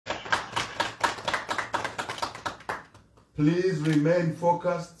Please remain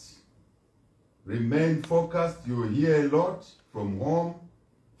focused. Remain focused. You hear a lot from home,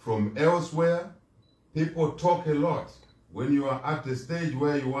 from elsewhere. People talk a lot. When you are at the stage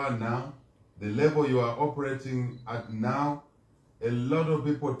where you are now, the level you are operating at now, a lot of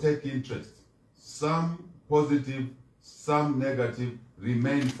people take interest. Some positive, some negative.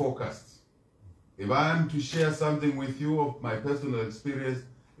 Remain focused. If I am to share something with you of my personal experience,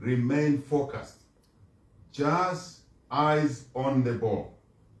 remain focused. Just eyes on the ball.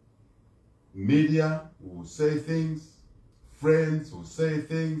 Media will say things, friends will say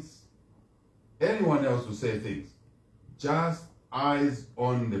things, anyone else will say things. Just eyes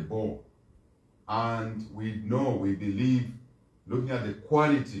on the ball. And we know, we believe, looking at the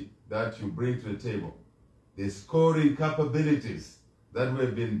quality that you bring to the table, the scoring capabilities that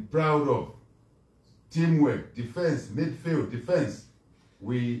we've been proud of, teamwork, defense, midfield, defense,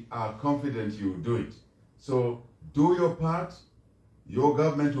 we are confident you will do it. So do your part. Your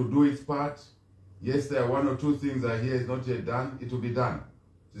government will do its part. Yes, there are one or two things I hear is not yet done. It will be done.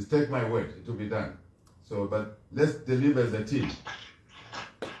 Just take my word. It will be done. So, but let's deliver as a team.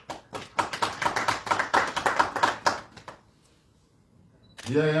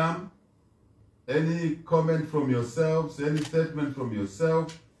 Here I am. Any comment from yourselves? Any statement from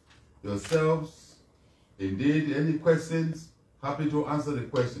yourselves? Indeed, any questions? Happy to answer the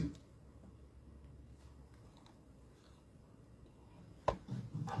question.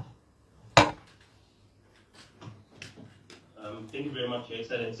 Thank you very much, Your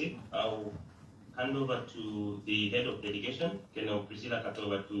Excellency. I'll hand over to the head of delegation, Colonel Priscilla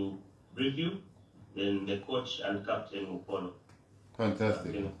Katoba, to brief you. Then the coach and captain will follow.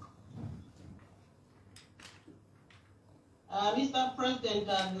 Fantastic. Mr. President,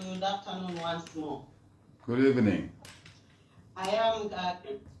 good afternoon once more. Good evening. I am,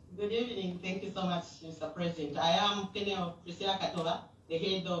 good evening, thank you so much, Mr. President. I am Colonel Priscilla Katoba, the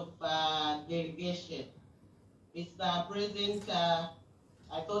head of delegation. Mr. President,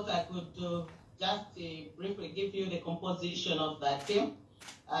 I thought I could just briefly give you the composition of the team.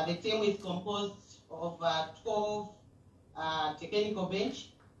 The team is composed of 12 technical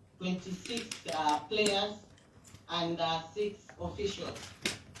bench, 26 players, and 6 officials.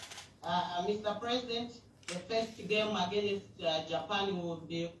 Mr. President, the first game against Japan will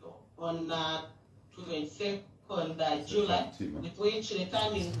be on 22nd July, with which the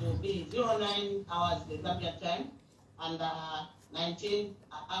timing will be 09 hours the Zambia time and 19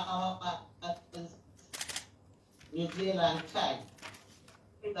 hours New Zealand time.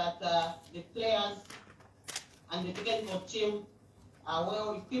 That the players and the technical team are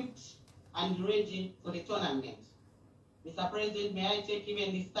well equipped and ready for the tournament. Mr. President, may I take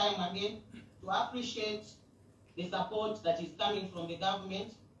even this time again to appreciate the support that is coming from the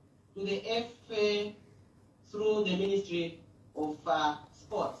government to the FA through the Ministry of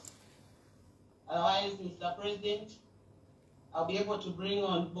Sports. Otherwise, Mr. President, I'll be able to bring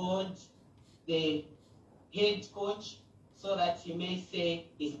on board the head coach so that he may say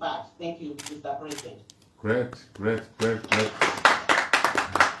his part. Thank you, Mr. President. Great.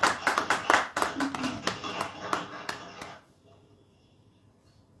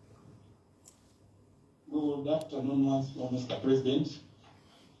 Good afternoon once more, Mr. President.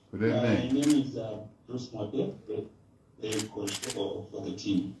 Good evening. My name is Bruce Mote, the coach for the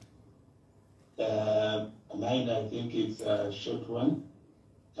team. Mine, I think it's a short one.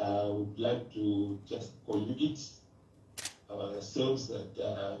 I would like to just commit ourselves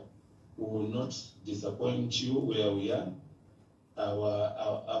that we will not disappoint you where we are.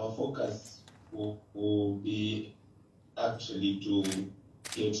 Our focus will be actually to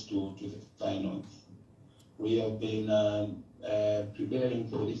get to the finals. We have been preparing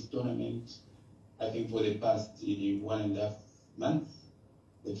for this tournament, I think, for the past 1.5 months.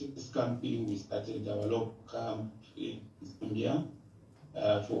 The first campaign, we started our local camp in Zambia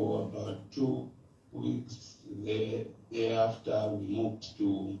for about 2 weeks. Thereafter, we moved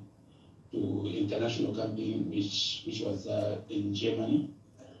to international campaign, which was in Germany.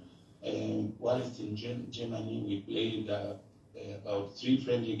 And whilst in Germany, we played about 3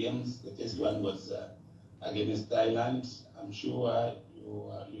 friendly games. The first one was against Thailand. I'm sure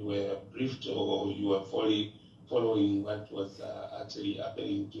you were briefed or you were following what was actually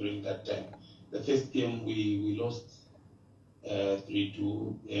happening during that time. The first game we lost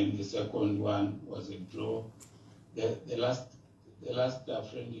 3-2, and the second one was a draw. The last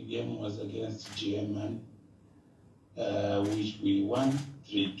friendly game was against Germany, which we won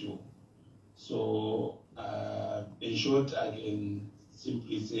 3-2. So in short, I can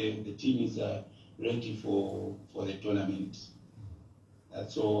simply say the team is ready for the tournament.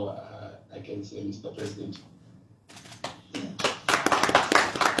 That's all I can say, Mr. President.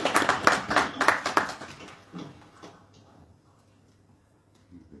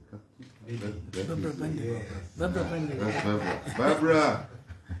 Pandey. Barbara Pandey. That's Barbara. Barbara.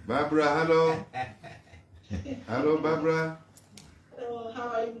 Barbara, hello. Hello, Barbara. Hello, how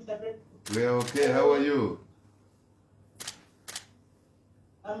are you, Mr. President? We're okay. How are you?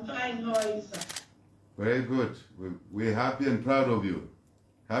 I'm fine, how are you, sir? Very good. We're happy and proud of you.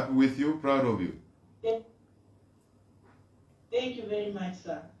 Happy with you, proud of you. Thank you very much,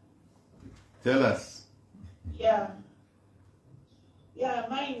 sir. Tell us. Yeah,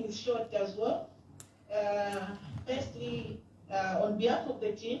 mine is short as well. Firstly, on behalf of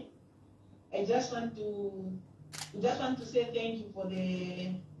the team, I just want to say thank you for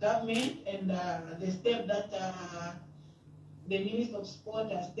the government and the step that the Minister of Sport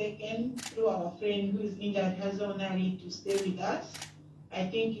has taken through our friend who is injured, Hazonari, to stay with us. I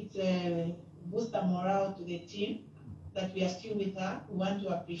think it's a booster morale to the team that we are still with her. We want to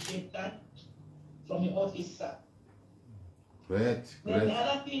appreciate that from the officer. Great. Then the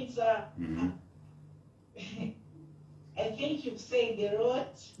other things are, I think you've said the road,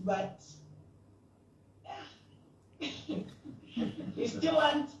 but we still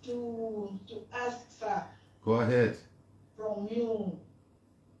want to ask, sir. Go ahead. From you,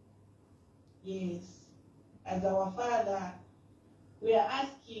 yes, as our father, we are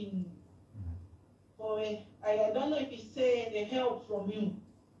asking for I don't know if you say the help from you.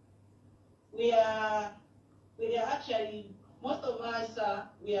 We are actually, most of us,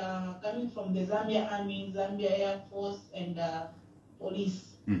 we are coming from the Zambia Army, Zambia Air Force, and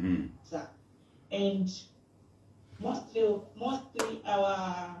police, sir. And mostly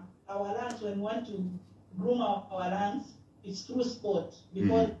our lands, when we want to groom our lands, it's through sport,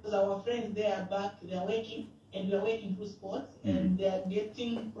 because our friends, they are back, they are working, and we are working through sports, and they are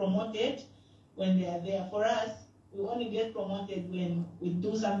getting promoted when they are there. For us, we only get promoted when we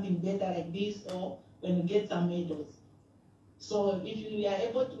do something better like this, or when we get some medals. So if you are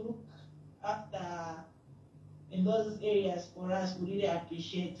able to look after in those areas for us, we really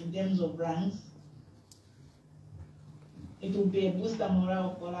appreciate in terms of ranks. It will be a booster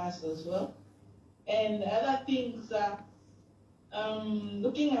morale for us as well. And other things,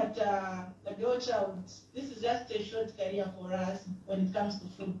 looking at the girl child, this is just a short career for us when it comes to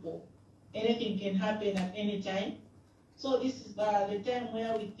football. Anything can happen at any time. So this is the time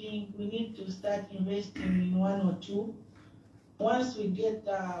where we think we need to start investing in one or two. Once we get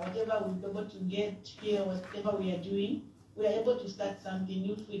whatever we're able to get here, whatever we are doing, we are able to start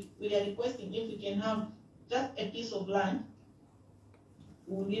something. If we are requesting if we can have just a piece of land,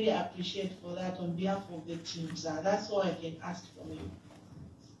 we really appreciate for that on behalf of the team, sir. That's all I can ask from you.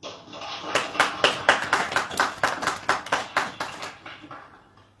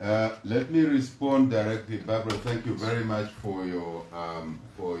 Let me respond directly, Barbara. Thank you very much for your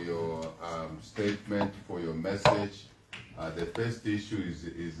statement, for your message. The first issue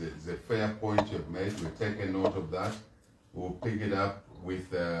is a fair point you've made. We've taken note of that. We'll pick it up with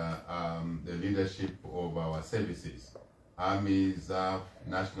the leadership of our services. Army, ZAF,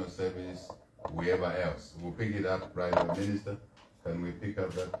 National Service, whoever else. We'll pick it up, Prime Minister. Can we pick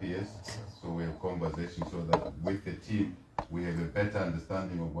up that PS? So we have conversation so that with the team, we have a better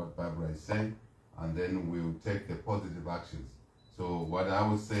understanding of what Barbara is saying, and then we'll take the positive actions. So what I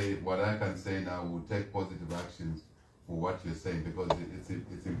would say, what I can say now, we'll take positive actions for what you're saying, because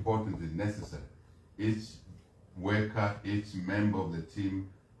it's important, it's necessary. Each worker, each member of the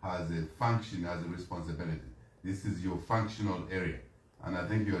team has a function, has a responsibility. This is your functional area, and I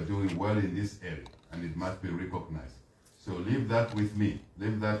think you are doing well in this area, and it must be recognized. So leave that with me,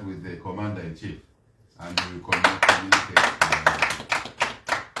 leave that with the Commander-in-Chief, and we will communicate.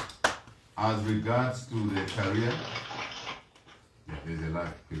 As regards to the career, there's a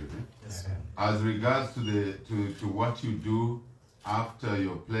life period. Yes, as regards to what you do after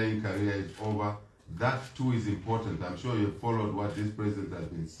your playing career is over, that too is important. I'm sure you've followed what this president has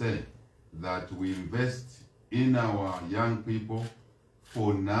been saying, that we invest in our young people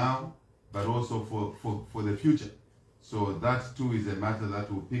for now, but also for the future. So that too is a matter that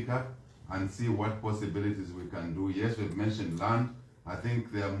we'll pick up and see what possibilities we can do. Yes, we've mentioned land. I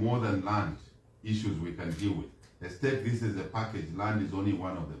think there are more than land issues we can deal with. Let's take this as a package. Land is only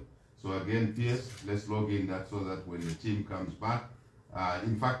one of them. So again, PS, let's log in that so that when the team comes back,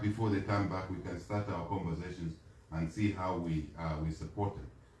 in fact, before they come back, we can start our conversations and see how we support them.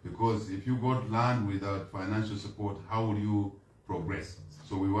 Because if you got land without financial support, how will you progress?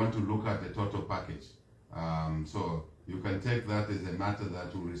 So we want to look at the total package. So you can take that as a matter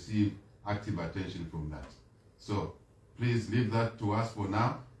that will receive active attention from that. So please leave that to us for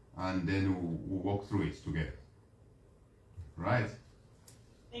now, and then we'll walk through it together. Right?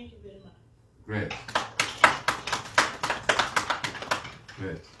 Thank you very much. Great.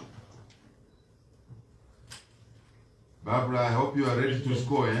 Great. Barbara, I hope you are ready to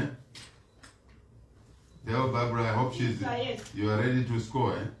score, eh? Tell Barbara, I hope she's. Yes. You are ready to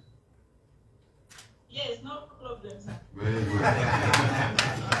score, eh? Yes, no problem, sir. Very good.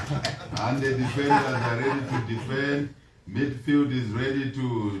 And the defenders are ready to defend. Midfield is ready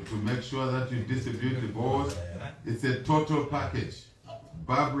to make sure that you distribute the balls. It's a total package.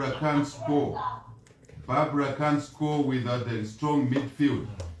 Barbara can't score. Barbara can't score without a strong midfield.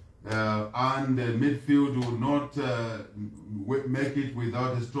 And the midfield will not make it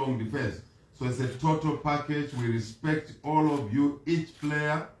without a strong defense. So it's a total package. We respect all of you, each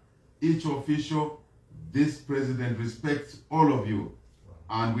player, each official. This president respects all of you.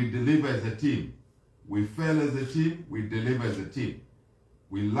 And we deliver as a team. We fail as a team, we deliver as a team.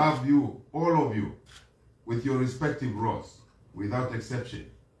 We love you, all of you, with your respective roles, without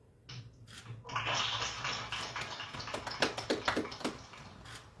exception.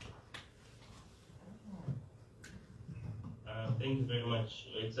 Thank you very much,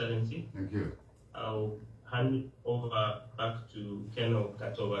 Your Excellency. Thank you. I'll hand over back to Colonel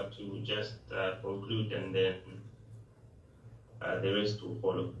Katova to just conclude, and then the rest will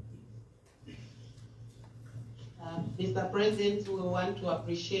follow. Mr. President, we want to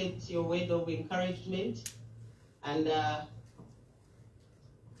appreciate your word of encouragement, and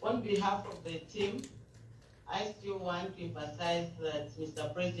on behalf of the team, I still want to emphasize that,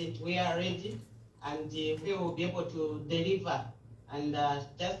 Mr. President, we are ready and we will be able to deliver, and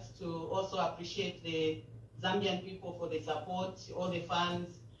just to also appreciate the Zambian people for the support, all the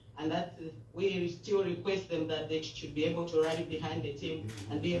fans, and that we still request them that they should be able to rally behind the team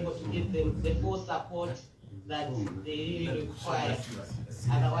and be able to give them the full support that they really require.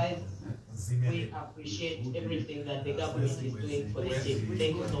 Otherwise, we appreciate everything that the government is doing for the team.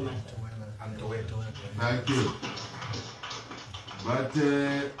 Thank you so much. Thank you. But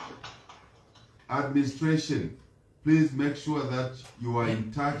administration, please make sure that you are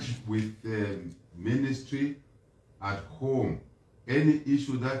in touch with the ministry at home. Any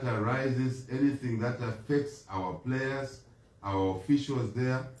issue that arises, anything that affects our players, our officials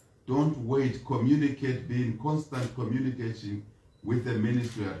there, don't wait, communicate, be in constant communication with the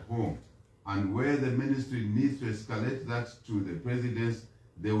ministry at home. And where the ministry needs to escalate that to the presidents,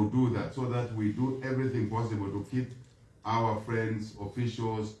 they will do that, so that we do everything possible to keep our friends,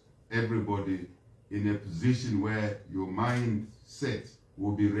 officials, everybody in a position where your mindset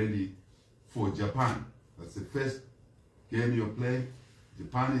will be ready for Japan. That's the first game you're playing.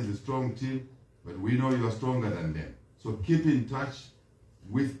 Japan is a strong team, but we know you are stronger than them. So keep in touch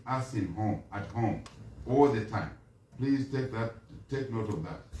with us at home, all the time. Please take note of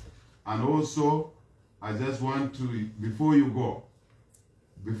that. And also, I just want to, before you go,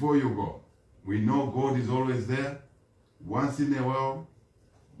 we know God is always there. Once in a while,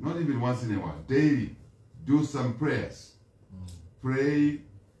 not even once in a while, daily, do some prayers. Pray,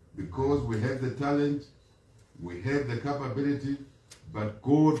 because we have the talent, we have the capability, but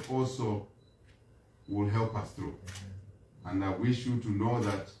God also will help us through. And I wish you to know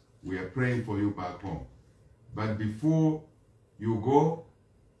that we are praying for you back home. But before you go,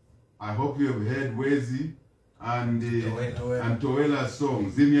 I hope you have heard Wezi and Toela's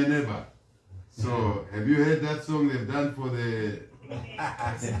song, Zimya Neba. So, have you heard that song they've done for the...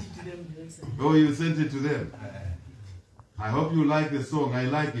 I sent it to them. Oh, you sent it to them? I hope you like the song. I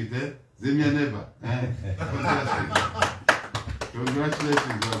like it, eh? Zimya Neba. Fantastic.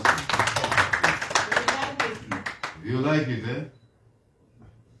 Congratulations, Austin. You like it, eh?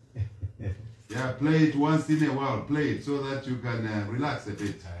 Yeah, play it once in a while. Play it so that you can relax a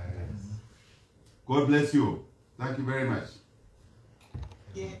bit. God bless you. Thank you very much.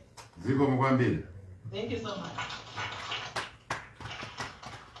 Yeah. Ziko Mkwambili. Thank you so much.